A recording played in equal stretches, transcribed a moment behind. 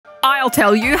I'll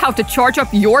tell you how to charge up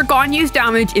your Ganyu's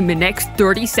damage in the next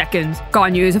 30 seconds.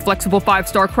 Ganyu is a flexible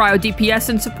 5-star cryo DPS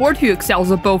and support who excels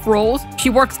at both roles. She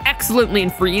works excellently in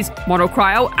freeze, mono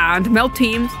cryo, and melt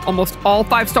teams. Almost all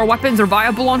 5-star weapons are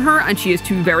viable on her, and she has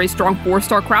 2 very strong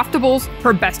 4-star craftables.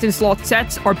 Her best in slot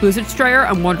sets are Blizzard Strayer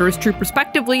and Wanderer's Troop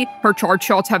respectively. Her charge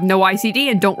shots have no ICD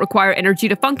and don't require energy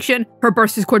to function. Her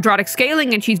burst is quadratic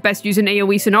scaling and she's best used in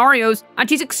AoE scenarios, and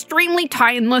she's extremely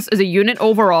timeless as a unit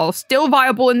overall, still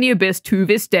viable in the Abyss to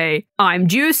this day. I'm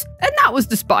Juice, and that was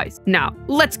the Spice. Now,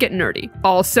 let's get nerdy.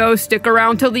 Also, stick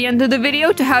around till the end of the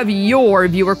video to have your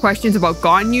viewer questions about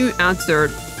Ganyu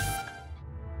answered.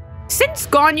 Since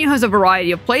Ganyu has a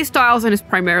variety of playstyles and is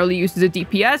primarily used as a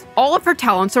DPS, all of her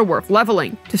talents are worth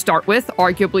leveling. To start with,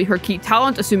 arguably her key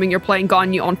talent, assuming you're playing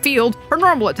Ganyu on field, her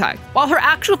normal attack. While her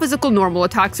actual physical normal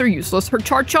attacks are useless, her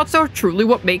charge shots are truly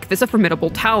what make this a formidable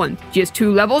talent. She has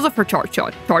 2 levels of her charge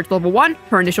shot. Charge level 1,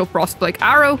 her initial Frostflake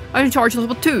arrow, and charge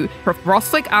level 2, her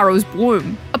Frostflake arrow's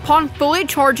bloom. Upon fully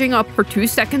charging up for 2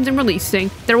 seconds and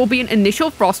releasing, there will be an initial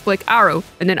Frostflake arrow,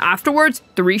 and then afterwards,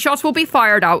 3 shots will be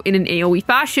fired out in an AoE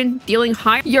fashion, dealing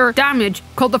higher damage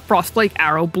called the Frostflake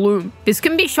Arrow Bloom. This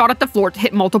can be shot at the floor to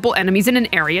hit multiple enemies in an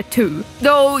area too,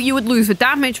 though you would lose the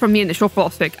damage from the initial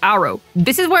Frostflake Arrow.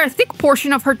 This is where a thick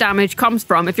portion of her damage comes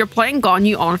from if you're playing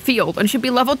Ganyu on field, and should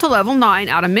be leveled to level 9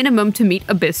 at a minimum to meet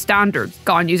Abyss standards.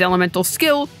 Ganyu's elemental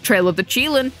skill, Trail of the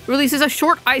Qilin, releases a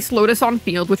short Ice Lotus on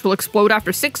field which will explode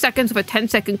after 6 seconds of a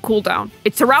 10-second cooldown.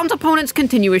 It surrounds opponents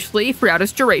continuously throughout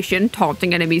its duration,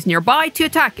 taunting enemies nearby to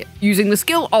attack it. Using the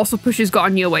skill also pushes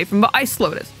Ganyu away from the Ice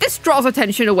Lotus. This draws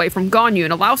attention away from Ganyu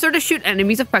and allows her to shoot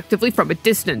enemies effectively from a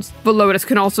distance. The Lotus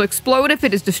can also explode if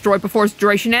it is destroyed before its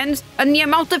duration ends, and the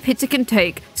amount of hits it can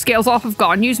take scales off of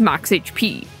Ganyu's max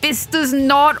HP. This does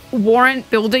not warrant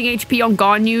building HP on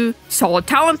Ganyu. Solid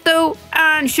talent though,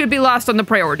 and should be last on the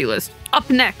priority list. Up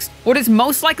next, what is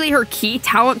most likely her key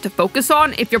talent to focus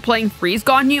on if you're playing Freeze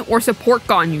Ganyu or Support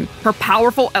Ganyu, her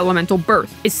powerful Elemental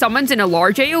Burst. It summons in a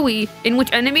large AoE, in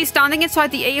which enemies standing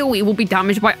inside the AoE will be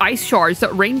damaged by ice shards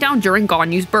that rain down during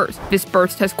Ganyu's burst. This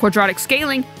burst has quadratic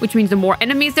scaling, which means the more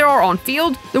enemies there are on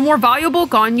field, the more valuable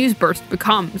Ganyu's burst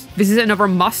becomes. This is another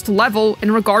must level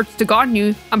in regards to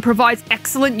Ganyu, and provides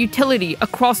excellent utility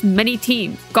across many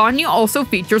teams. Ganyu also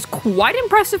features quite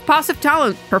impressive passive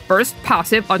talent. Her first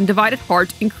passive, Undivided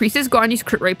Heart, increases Ganyu's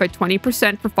crit rate by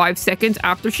 20% for 5 seconds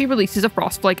after she releases a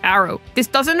Frostflake arrow. This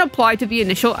doesn't apply to the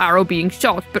initial arrow being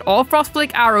shot, but all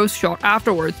Frostflake arrows shot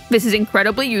afterwards. This is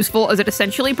incredibly useful as it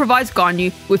essentially provides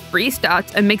Ganyu with free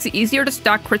stats and makes it easier to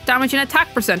stack crit damage and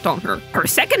attack percent on her. Her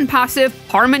second passive,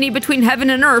 Harmony Between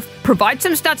Heaven and Earth, provides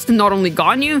some stats to not only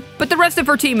Ganyu, but the rest of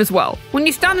her team as well. When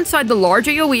you stand inside the large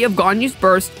AoE of Ganyu's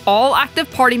burst, all active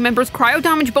party members' cryo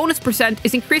damage bonus percent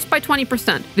is increased by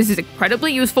 20%. This is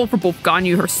incredibly useful for both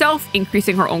Ganyu herself,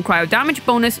 increasing her own cryo damage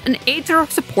bonus, and aids her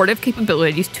supportive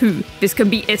capabilities too. This can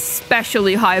be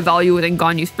especially high value within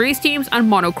Ganyu's freeze teams and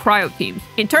mono cryo teams.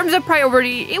 In terms of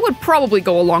priority, it would probably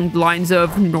go along the lines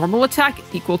of normal attack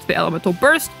is equal to the elemental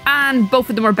burst, and both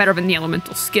of them are better than the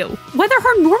elemental skill. Whether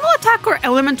her normal attack or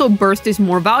elemental burst is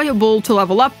more valuable to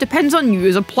level up depends on you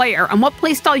as a player and what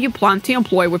playstyle you plan to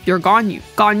employ with your Ganyu.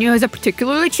 Ganyu has a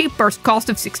particularly cheap burst cost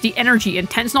of 60 energy and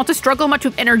tends not to struggle much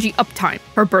with energy uptime.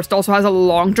 Her burst also has a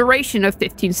long duration of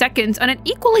 15 seconds and an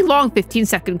equally long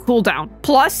 15-second cooldown.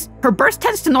 Plus, her burst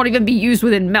tends to not even be used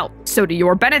within melt, so to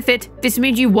your benefit, this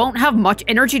means you won't have much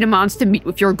energy demands to meet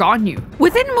with your Ganyu.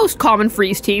 Within most common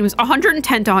freeze teams,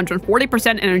 110 to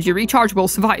 140% energy recharge will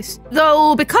suffice.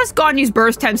 Though, because Ganyu's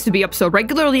burst tends to be up so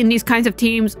regularly in these kinds of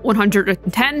teams,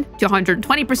 110 to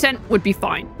 120% would be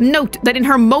fine. Note that in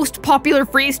her most popular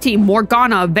freeze team,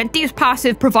 Morgana, Venti's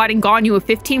passive providing Ganyu with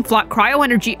 15 flat cryo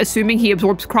energy, assuming he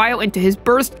absorbs cryo into his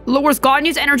burst, lowers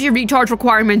Ganyu's energy recharge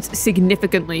requirements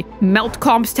significantly. Melt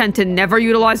comps tend to never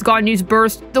utilize Ganyu's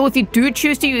burst, though if you do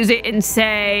choose to use it in,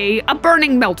 say, a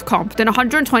burning melt comp, then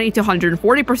 120 to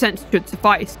 140% should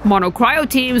suffice. Mono cryo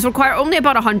teams require only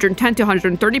about 110 to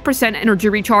 130% energy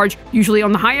recharge, usually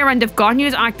on the higher end if Ganyu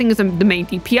is acting as the main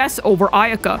DPS over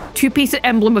Ayaka. Two-piece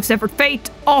Emblem of Severed Fate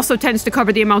also tends to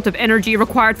cover the amount of energy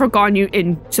required for Ganyu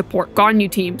in support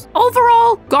Ganyu teams.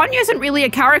 Overall, Ganyu isn't really a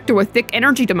character with thick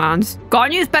energy demands.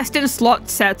 Ganyu's best in slot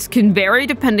sets can vary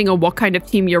depending on what kind of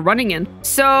team you're running in,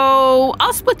 so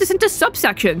I'll split this into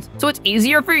subsections so it's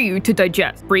easier for you to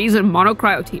digest. Freeze and mono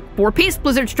cryo team. 4-piece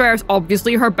Blizzard Strayer is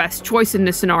obviously her best choice in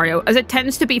this scenario, as it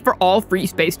tends to be for all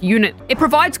freeze-based units. It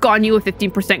provides Ganyu a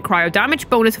 15% cryo damage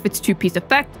bonus with its 2-piece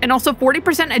effect, and also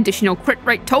 40% additional crit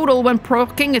rate total when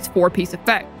proccing its 4-piece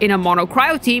effect. In a mono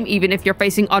cryo team, even if you're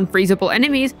facing unfreezable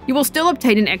enemies, you will still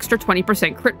obtain an extra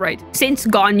 20% crit rate. Since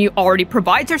Ganyu already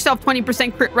provides provides herself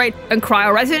 20% crit rate, and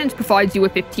Cryo Resonance provides you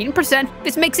with 15%.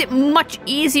 This makes it much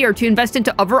easier to invest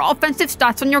into other offensive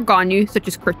stats on your Ganyu, such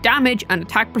as crit damage and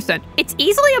attack percent. It's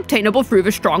easily obtainable through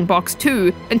the Strongbox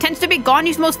too, and tends to be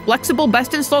Ganyu's most flexible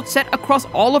best-in-slot set across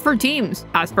all of her teams.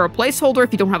 As for a placeholder,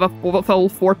 if you don't have a full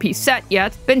 4-piece set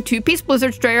yet, then 2-piece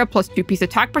Blizzard Strayer plus 2-piece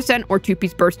attack percent or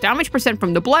 2-piece burst damage percent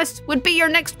from the Blessed would be your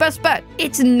next best bet.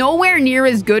 It's nowhere near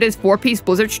as good as 4-piece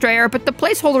Blizzard Strayer, but the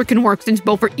placeholder can work since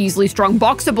both are easily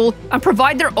strongboxable and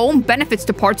provide their own benefits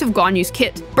to parts of Ganyu's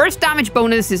kit. Burst damage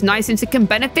bonus is nice since it can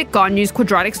benefit Ganyu's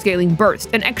quadratic scaling burst,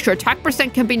 and extra attack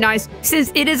percent can be nice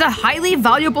since it is a highly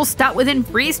valuable stat within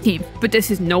freeze teams, but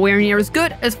this is nowhere near as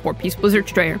good as 4-piece Blizzard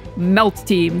Strayer. Melt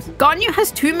teams. Ganyu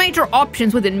has two major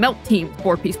options within Melt teams,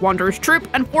 4-piece Wanderer's Troop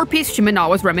and 4-piece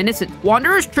Shimenawa's Reminiscent.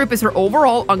 Wanderer's Troop is her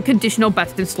overall unconditional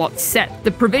best-in-slot set.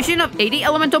 The provision of 80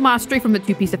 elemental mastery from the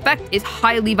 2-piece effect is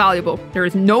highly valuable. There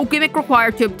is no gimmick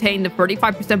required to obtain the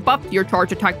 35% buff to your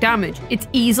charge attack damage. It's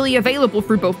easily available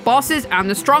through both bosses and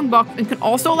the Strongbox, and can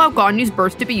also allow Ganyu's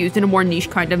burst to be used in a more niche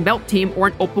kind of Melt team or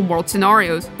in open world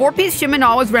scenarios. 4-piece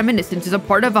Shimenawa's Reminiscence is a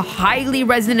part of a highly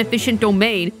resin efficient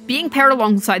domain, being paired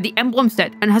alongside the emblem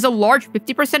set, and has a large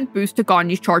 50% boost to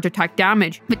Ganyu's charge attack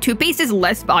damage. The 2-piece is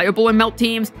less valuable in Melt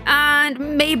teams, and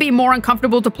maybe more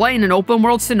uncomfortable to play in an open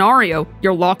world scenario.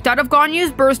 You're locked out of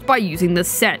Ganyu's burst by using this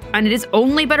set, and it is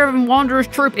only better than Wanderer's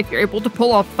Troop if you're able to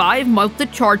pull off 5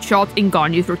 melted charge shots in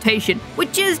Ganyu's rotation,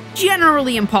 which is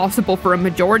generally impossible for a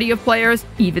majority of players.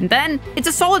 Even then, it's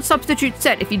a solid substitute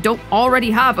set if you don't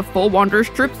already have a full Wanderer's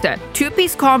Troop set.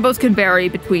 2-piece combos can vary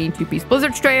between 2-piece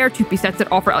Blizzard Strayer, 2-piece sets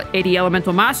that offer 80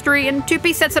 elemental mastery, and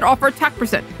 2-piece sets that offer attack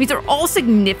percent. These are all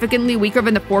significantly weaker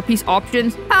than the 4-piece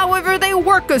options, however, they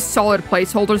work as solid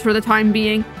placeholders for the time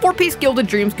being. 4-piece Gilded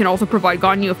Dreams can also provide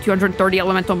Ganyu with 230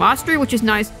 elemental mastery, which is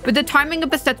nice, but the timing of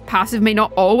the set's passive may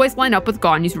not always line up with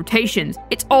Ganyu's rotations.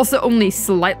 It's also only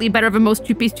slightly better than most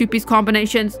 2-piece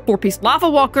combinations. 4-piece Lava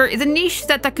Walker is a niche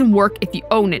set that can work if you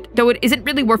own it, though it isn't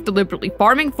really worth deliberately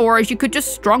farming for, as you could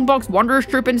just Strongbox Wanderer's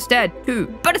Troop instead too.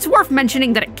 But it's worth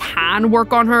mentioning that it can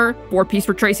work on her. 4-piece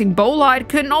Retracing Bolide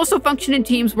can also function in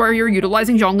teams where you're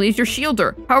utilizing Zhongli as your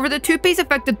shielder. However, the 2-piece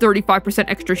effective 35%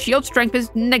 extra shield strength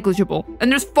is negligible,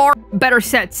 and there's far better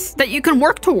sets that you can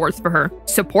work towards for her.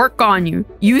 Support Ganyu.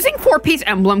 Using 4-piece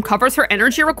Emblem covers her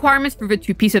energy requirements for the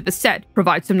 2-piece of the set,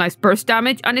 provides some nice burst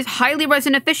damage, and is highly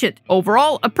resin efficient.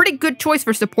 Overall, a pretty good choice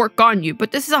for support Ganyu,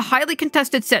 but this is a highly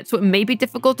contested set, so it may be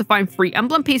difficult to find free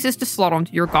emblem pieces to slot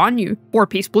onto your Ganyu.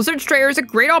 4-piece Blizzard Strayer is a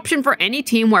great option for any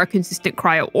team where a consistent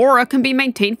cryo aura can be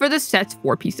maintained for the set's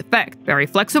 4-piece effect. Very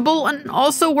flexible, and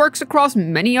also works across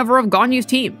many other of Ganyu's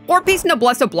team. 4-piece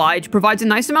Noblesse Oblige provides a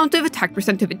nice amount of attack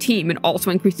percent to the team, and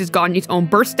also increases Ganyu's own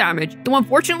burst damage, though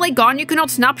unfortunately Ganyu cannot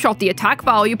snapshot the attack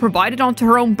value provided onto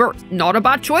her own burst. Not a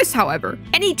bad choice, however.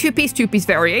 Any 2-piece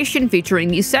variation featuring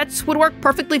these sets would work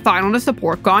perfectly fine on a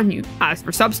support Ganyu. As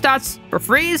for substats, for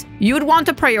freeze, you would want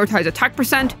to prioritize attack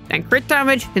percent, then crit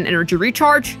damage, then energy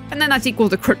recharge, and then that's equal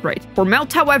to crit rate. For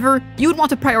melt, however, you would want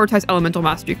to prioritize elemental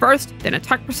mastery first, then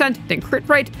attack percent, then crit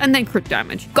rate, and then crit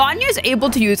damage. Ganyu is able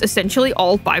to use essentially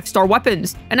all 5-star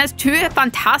weapons, and has 2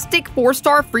 fantastic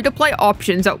 4-star free-to-play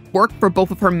options that work for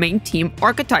both of her main team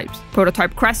archetypes.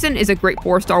 Prototype Crescent is a great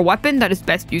 4-star weapon that is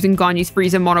best used in Ganyu's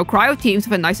freeze and mono cryo teams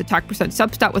with a nice attack percent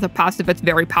substat with a passive that's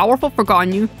very powerful for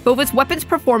Ganyu, though its weapon's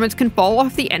performance can fall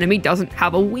if the enemy doesn't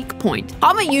have a weak point.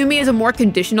 Hamayumi is a more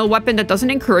conditional weapon that doesn't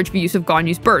encourage the use of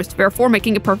Ganyu's burst, therefore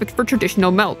making it perfect for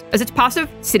traditional melt, as its passive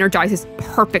synergizes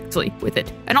perfectly with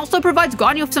it, and also provides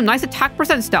Ganyu with some nice attack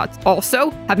percent stats,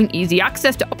 also having easy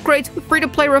access to upgrades with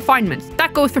free-to-play refinements.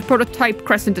 That goes for Prototype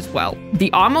Crescent as well.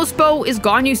 The Amos Bow is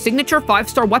Ganyu's signature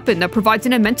 5-star weapon that provides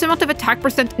an immense amount of attack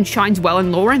percent and shines well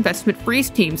in lower investment freeze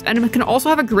teams, and it can also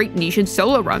have a great niche in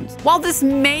solo runs. While this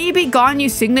may be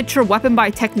Ganyu's signature weapon by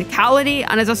technicality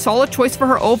and is a solid choice for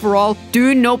her overall,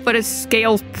 do note that it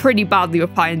scales pretty badly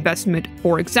with high investment.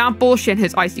 For example,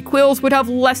 Shenhe's Icy Quills would have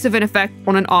less of an effect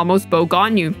on an Amos Bow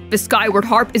Ganyu. The Skyward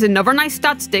Harp is another nice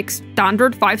stat stick,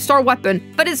 standard 5-star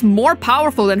weapon, but is more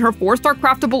powerful than her 4-star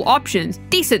craftable options,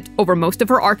 decent over most of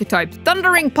her archetypes.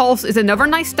 Thundering Pulse is another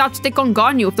nice stat stick on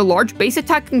Ganyu with the large base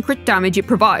attack and crit damage it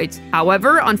provides.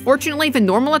 However, unfortunately, the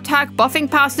normal attack buffing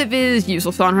passive is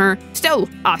useless on her. Still,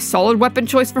 a solid weapon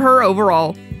choice for her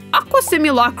overall. Aqua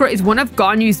Simulacra is one of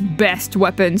Ganyu's best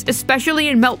weapons, especially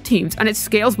in melt teams, and it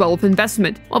scales well with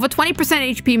investment. While the 20%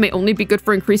 HP may only be good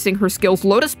for increasing her skill's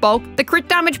Lotus Bulk, the crit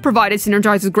damage provided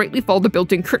synergizes greatly for the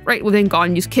built-in crit rate within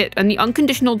Ganyu's kit, and the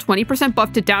unconditional 20%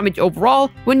 buff to damage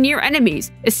overall when near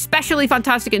enemies, especially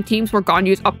fantastic in teams where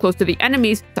Ganyu is up close to the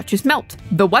enemies, such as Melt.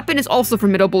 The weapon is also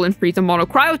formidable in freeze and mono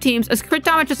cryo teams, as crit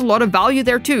damage has a lot of value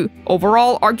there too.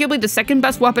 Overall, arguably the second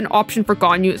best weapon option for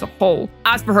Ganyu as a whole.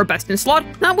 As for her best in slot,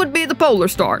 that would be the Polar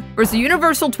Star. There's a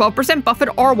universal 12% buff at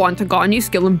R1 to Ganyu's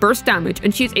skill and burst damage,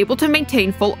 and she is able to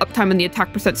maintain full uptime in the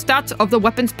attack percent stats of the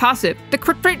weapon's passive. The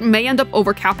crit rate may end up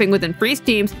overcapping within freeze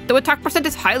teams, though attack percent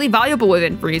is highly valuable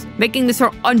within freeze, making this her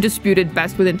undisputed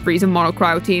best within freeze and mono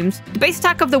cryo teams. The base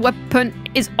attack of the weapon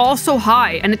is also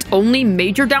high, and its only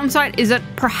major downside is that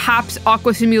perhaps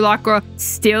Aqua Simulacra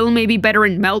still may be better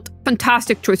in Melt.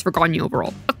 Fantastic choice for Ganyu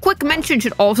overall. A quick mention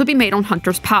should also be made on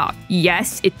Hunter's Path.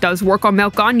 Yes, it does work on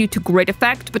Melt Ganyu to great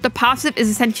effect, but the passive is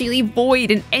essentially void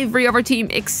in every other team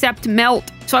except Melt.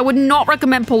 So I would not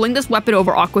recommend pulling this weapon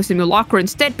over Aqua Simulacra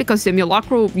instead, because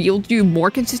Simulacra will yield you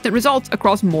more consistent results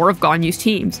across more of Ganyu's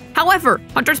teams. However,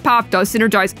 Hunter's Path does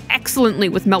synergize excellently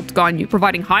with Melt Ganyu,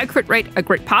 providing high crit rate, a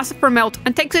great passive for Melt,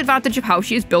 and takes advantage of how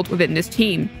she is built within this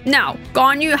team. Now,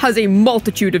 Ganyu has a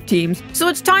multitude of teams, so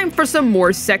it's time for some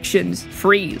more sections.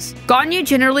 Freeze. Ganyu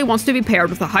generally wants to be paired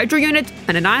with a Hydro unit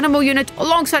and an Animal unit,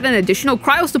 alongside an additional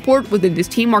Cryo support within this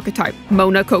team archetype.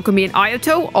 Mona, Kokomi, and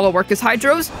Ayato all work as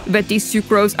Hydros, Venti,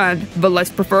 Sucrose, and the less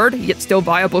preferred, yet still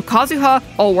viable Kazuha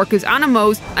all work as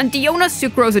Animos, and Diona,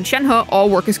 Sucrose, and Shenhe all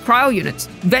work as Cryo units.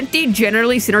 Venti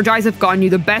generally synergize with Ganyu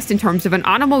the best in terms of an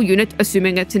Animal unit,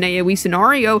 assuming it's an AoE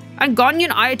scenario, and Ganyu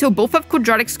and Ayato both have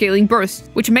quadratic scaling bursts,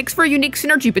 which makes for a unique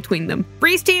synergy between them.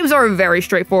 Freeze teams are very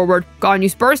straightforward.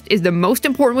 Ganyu's burst is the most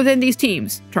important within these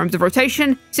teams. In terms of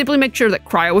rotation, simply make sure that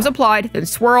Cryo is applied, then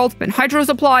swirled, then Hydro is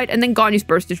applied, and then Ganyu's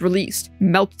burst is released.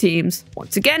 Melt teams.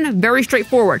 Once again, very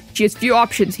straightforward. She has few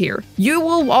options here. You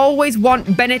will always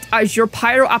want Bennett as your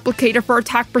Pyro applicator for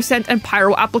attack percent and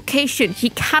Pyro application.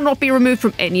 He cannot be removed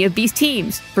from any of these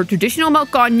teams. For traditional Melt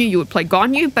Ganyu, you would play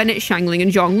Ganyu, Bennett, Xiangling,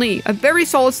 and Zhongli, a very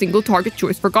solid single target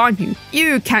choice for Ganyu.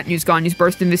 You can't use Ganyu's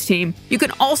burst in this team. You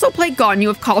can also play Ganyu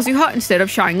with Kazuha instead of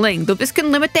Xiangling, though this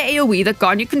can limit the AoE that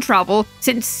Ganyu can travel,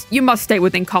 since you must stay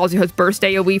within Kazuha's burst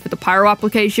AoE for the Pyro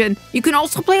application. You can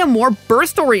also play a more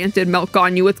burst-oriented Melt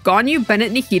Ganyu with Ganyu,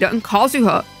 Bennett, Nihida, and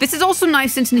Kazuha. This is also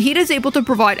nice since Nihida is able to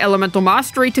provide elemental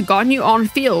mastery to Ganyu on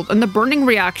field, and the burning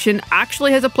reaction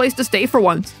actually has a place to stay for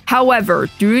once. However,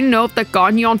 do note that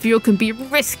Ganyu on field can be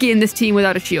risky in this team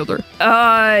without a shielder.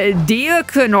 Dia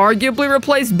can arguably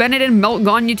replace Bennett in Melt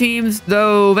Ganyu teams,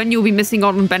 though then you'll be missing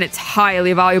out on Bennett's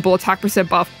highly valuable attack percent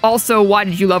buff. Also, why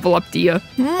did you level up Dia?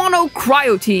 Mono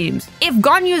cryo teams. If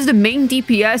Ganyu is the main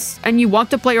DPS and you want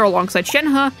to play her alongside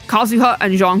Shenhe, Kazuha,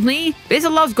 and Zhongli, this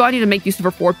allows Ganyu to make use of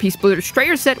her 4-piece Splitter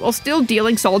Strayer set while still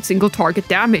dealing solid single target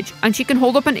damage, and she can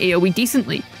hold up an AoE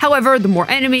decently. However, the more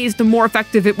enemies, the more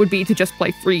effective it would be to just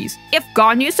play Freeze. If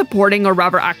Ganyu is supporting or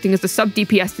rather acting as the sub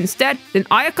DPS instead, then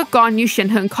Ayaka, Ganyu,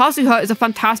 Shenhe, and Kazuha is a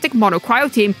fantastic mono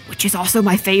cryo team, which is also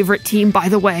my favorite team by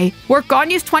the way, where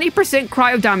Ganyu's 20%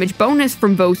 cryo damage bonus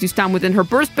from those who stand within her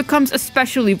burst becomes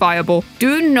especially viable.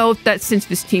 Do note that since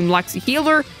this team lacks a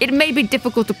healer, it may be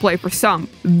difficult to play for some.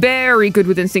 Very good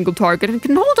within single target and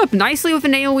can hold up nicely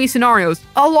within AoE scenarios.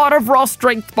 A lot of raw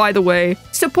strength by the way.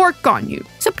 Support Ganyu.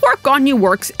 Support Ganyu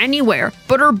works anywhere,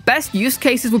 but her best use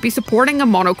cases would be supporting a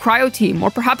mono cryo team, or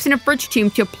perhaps in a fridge team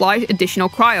to apply additional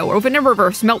cryo, or within a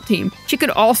reverse melt team. She could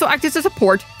also act as a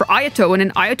support for Ayato in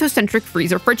an Ayato-centric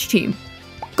freezer fridge team.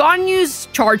 Ganyu's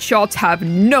charge shots have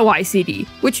no ICD,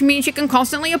 which means she can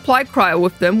constantly apply cryo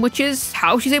with them, which is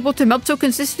how she's able to melt so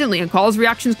consistently and cause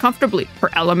reactions comfortably. Her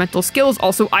elemental skill is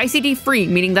also ICD free,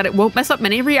 meaning that it won't mess up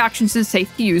many reactions and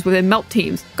safe to use within melt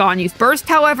teams. Ganyu's burst,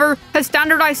 however, has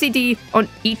standard ICD on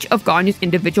each of Ganyu's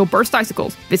individual burst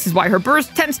icicles. This is why her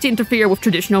burst tends to interfere with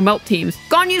traditional melt teams.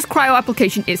 Ganyu's cryo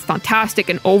application is fantastic,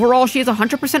 and overall she has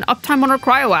 100% uptime on her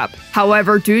cryo app.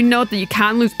 However, do note that you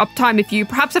can lose uptime if you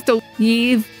perhaps have to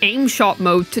leave aim shot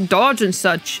mode to dodge and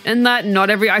such, and that not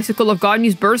every icicle of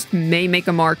Ganyu's burst may make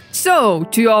a mark. So,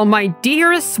 to all my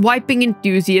dearest swiping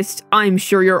enthusiasts, I'm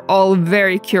sure you're all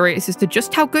very curious as to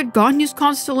just how good Ganyu's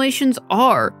constellations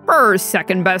are. Her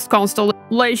second best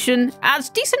constellation adds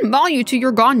decent value to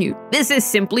your Ganyu. This is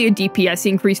simply a DPS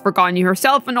increase for Ganyu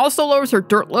herself, and also lowers her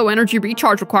dirt low energy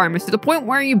recharge requirements to the point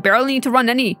where you barely need to run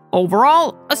any.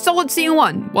 Overall, a solid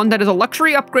C1, one that is a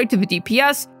luxury upgrade to the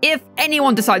DPS if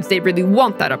anyone decides they really want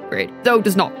want that upgrade, though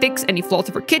does not fix any flaws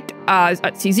of her kit, as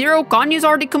at C0, Ganyu is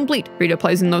already complete. Free-to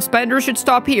plays and low spenders should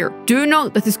stop here. Do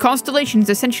note that this Constellation is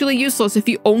essentially useless if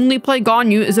you only play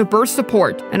Ganyu as a burst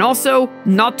support, and also,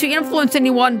 not to influence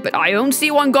anyone, but I own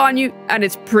C1 Ganyu, and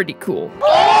it's pretty cool.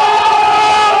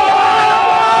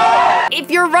 If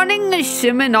you're running a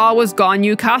Shimenawa's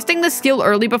Ganyu, casting the skill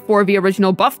early before the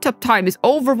original buff time is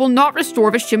over will not restore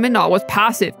the Shimenawa's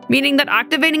passive, meaning that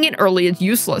activating it early is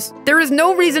useless. There is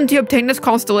no reason to obtain this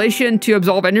Constellation to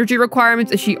absolve energy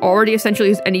requirements, as she already essentially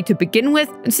has any to begin with,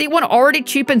 and C1 already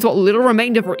cheapens what little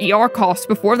remained of her ER costs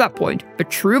before that point. The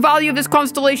true value of this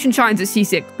Constellation shines at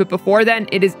C6, but before then,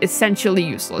 it is essentially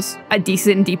useless. A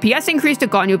decent DPS increase to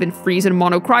Ganyu in freeze and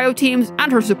mono cryo teams,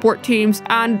 and her support teams,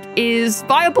 and is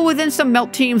viable within some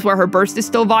melt teams where her burst is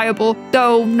still viable,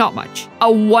 though not much.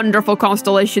 A wonderful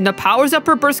Constellation that powers up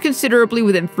her burst considerably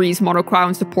within freeze, mono cryo,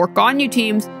 and support Ganyu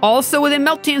teams, also within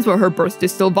melt teams where her burst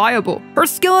is still viable. Her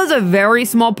skill is a very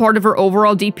small part of her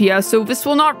overall DPS, so this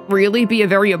will not really be a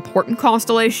very important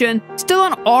Constellation. Still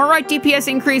an alright DPS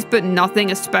increase, but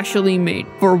nothing especially made.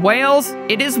 For whales,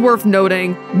 it is worth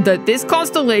noting that this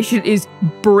Constellation is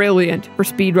brilliant for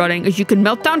speedrunning, as you can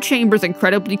melt down chambers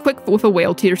incredibly quick with a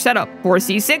whale tier setup. For a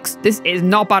C6, this is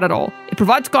not bad at all. It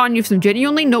provides Ganyu some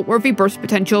genuinely noteworthy burst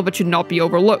potential that should not be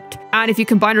overlooked. And if you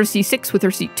combine her C6 with her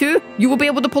C2, you will be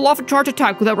able to pull off a charge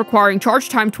attack without requiring charge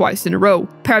time twice in a row.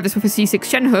 Pair this with a C6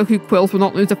 Shenhe, who quills will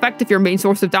not lose effect if your main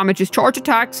source of damage is charge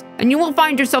attacks, and you will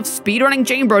find yourself speedrunning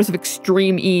chambers of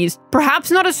extreme ease.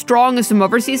 Perhaps not as strong as some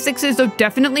other C6s, though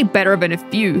definitely better than a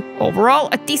few. Overall,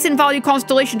 a decent value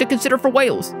Constellation to consider for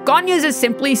whales. Ganyu's is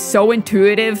simply so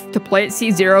intuitive to play at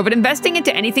C0 that investing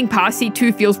into anything past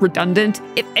C2 feels redundant.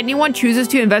 If anyone chooses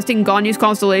to invest in Ganyu's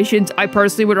Constellations, I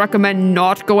personally would recommend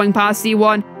not going past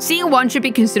C1. C1 should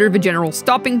be considered the general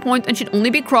stopping point and should only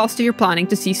be crossed if you're planning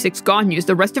to C6 Ganyu's.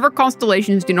 The rest of her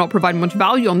Constellations do not provide much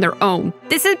value on their own.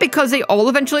 This is because they all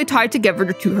eventually tie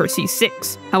together to her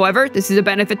C6. However, this is a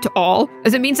benefit to all,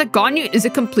 as it means that Ganyu is a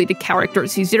completed character at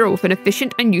C0 with an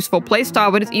efficient and useful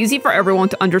playstyle that is easy for everyone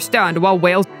to understand, while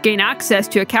whales gain access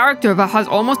to a character that has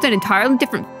almost an entirely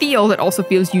different feel that also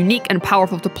feels unique and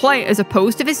powerful to play as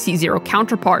opposed to his C0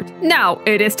 counterpart. Now,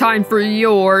 it is time for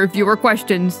your viewer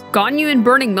questions. Ganyu in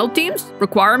burning melt teams?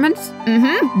 Requirements?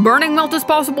 Burning melt is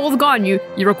possible with Ganyu.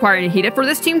 You require Nihida for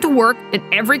this team to work, and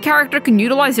every character can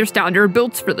utilize their standard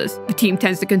builds for this. The team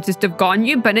tends to consist of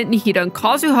Ganyu, Bennett, Nihida, and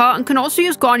Kazuha, and can also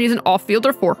use Ganyu as an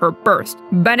off-fielder for her burst.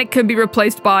 Bennett can be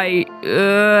replaced by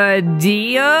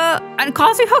Dia, and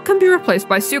Kazuha can be replaced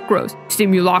by Sucrose.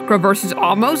 Simulacra versus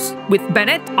Amos. With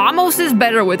Bennett, Amos is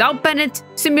better without Bennett,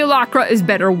 Simulacra is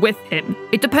better with him.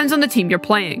 It depends on the team you're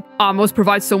playing. Amos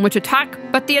provides so much attack,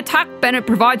 but the attack Bennett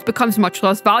provides becomes much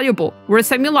less valuable, whereas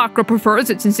Simulacra prefers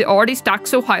it since it already stacks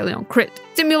so highly on crit.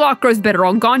 Simulacra is better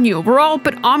on Ganyu overall,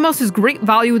 but Amos is great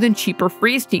value within cheaper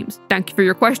freeze teams. Thank you for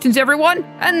your questions, everyone,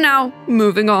 and now,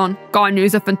 moving on. Ganyu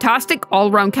is a fantastic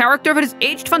all-round character that has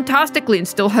aged fantastically and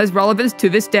still has relevance to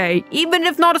this day, even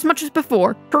if not as much as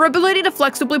before. Her ability to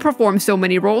flexibly perform so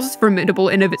many roles is formidable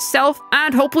in of itself,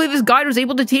 and hopefully this guide was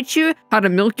able to teach you how to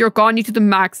milk your Ganyu to the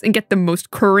max and get the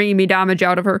most creamy damage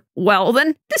out of her. Well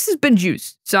then, this has been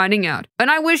Juice, signing out,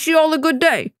 and I wish you all a good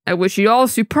day. I wish you all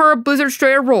superb Blizzard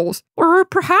Strayer rolls, or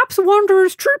perhaps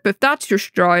Wanderer's Troop if that's your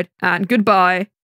stride, and goodbye.